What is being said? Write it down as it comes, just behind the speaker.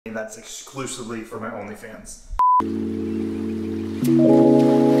That's exclusively for my OnlyFans.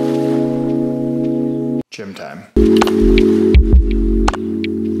 Gym time.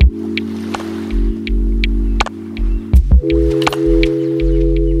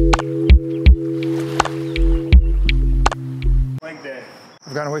 Leg day.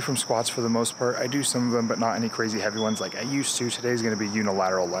 I've gotten away from squats for the most part. I do some of them, but not any crazy heavy ones like I used to. Today's gonna be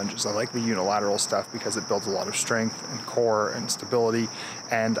unilateral lunges. I like the unilateral stuff because it builds a lot of strength and core and stability,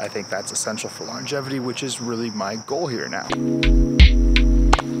 and I think that's essential for longevity, which is really my goal here now.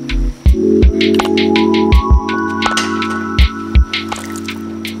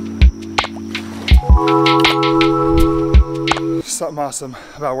 Something awesome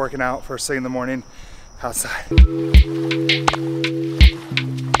about working out first thing in the morning outside.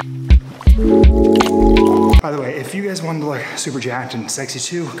 By the way, if you guys want to look super jacked and sexy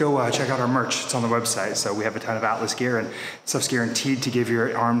too, go check out our merch. It's on the website. So we have a ton of Atlas gear, and stuff's guaranteed to give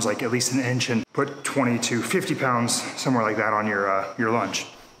your arms like at least an inch and put 20 to 50 pounds, somewhere like that, on your lunge.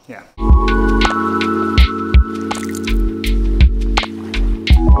 Yeah.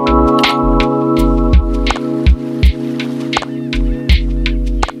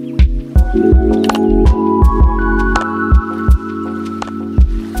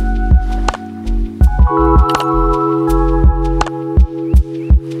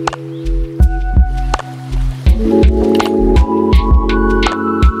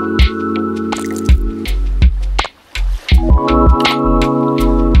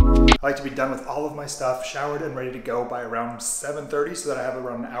 I like to be done with all of my stuff, showered and ready to go by around 7:30 so that I have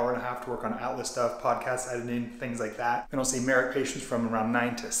around an hour and a half to work on Atlas stuff, podcast editing, things like that. And I'll see Merrick patients from around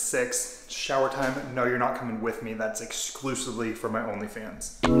 9 to 6. Shower time, no, you're not coming with me. That's exclusively for my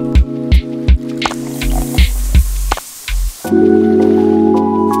OnlyFans.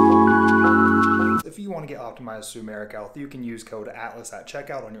 If you want to get optimized through Merrick Health, you can use code ATLAS at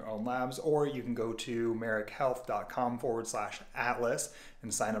checkout on your own labs, or you can go to merrickhealth.com/Atlas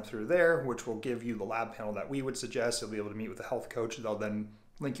and sign up through there, which will give you the lab panel that we would suggest. You'll be able to meet with a health coach. They'll then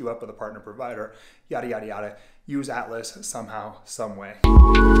link you up with a partner provider, yada, yada, yada. Use Atlas somehow, some way.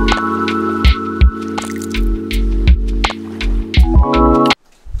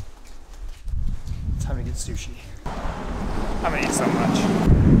 Time to get sushi. I'm gonna eat so much.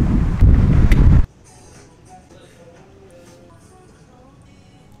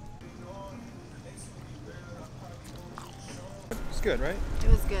 Good, right?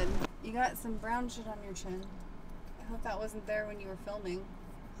 It was good. You got some brown shit on your chin. I hope that wasn't there when you were filming.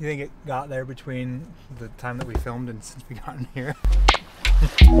 You think it got there between the time that we filmed and since we got in here?